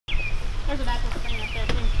There's a natural spring right there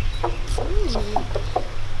too. Ooh.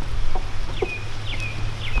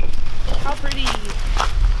 How pretty.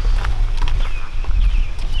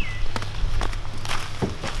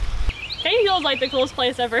 Cane Hill is like the coolest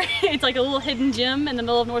place ever. It's like a little hidden gem in the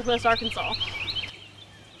middle of Northwest Arkansas.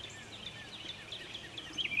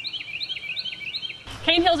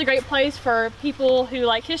 Cane Hill is a great place for people who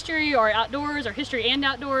like history or outdoors, or history and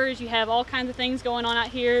outdoors. You have all kinds of things going on out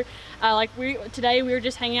here. Today we were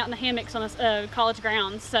just hanging out in the hammocks on the college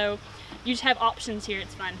grounds, so you just have options here.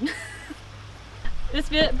 It's fun. This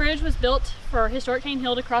bridge was built for historic Cane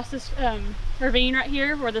Hill to cross this ravine right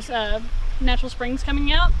here where this natural spring's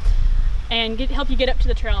coming out, and help you get up to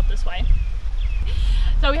the trail up this way.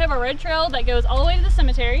 So we have a red trail that goes all the way to the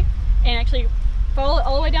cemetery and actually follow it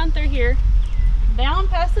all the way down through here, down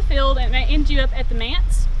past the field, and it ends you up at the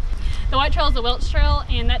manse. The white trail is the Welch Trail,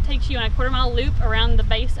 and that takes you on a quarter-mile loop around the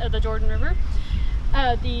base of the Jordan River.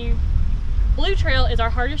 The blue trail is our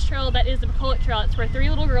hardest trail. That is the McCulloch Trail. It's where 3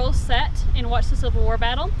 little girls sat and watched the Civil War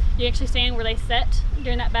battle. You actually stand where they sat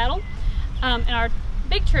during that battle. And our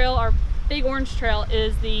big trail, our big orange trail,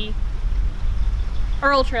 is the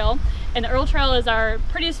Earl Trail. And the Earl Trail is our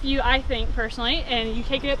prettiest view, I think, personally. And you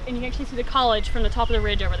take it up and you can actually see the college from the top of the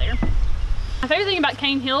ridge over there. My favorite thing about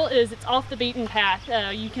Cane Hill is it's off the beaten path.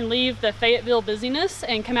 You can leave the Fayetteville busyness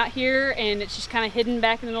and come out here, and it's just kind of hidden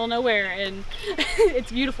back in the middle of nowhere, and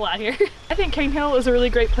it's beautiful out here. I think Cane Hill is a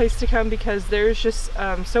really great place to come because there's just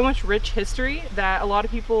so much rich history that a lot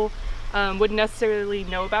of people wouldn't necessarily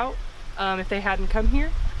know about if they hadn't come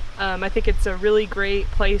here. I think it's a really great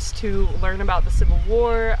place to learn about the Civil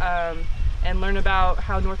War and learn about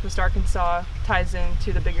how Northwest Arkansas ties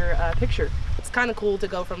into the bigger picture. It's kind of cool to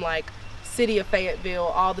go from like city of Fayetteville,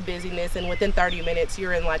 all the busyness, and within 30 minutes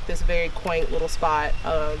you're in like this very quaint little spot,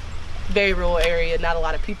 very rural area, not a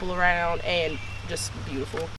lot of people around, and just beautiful.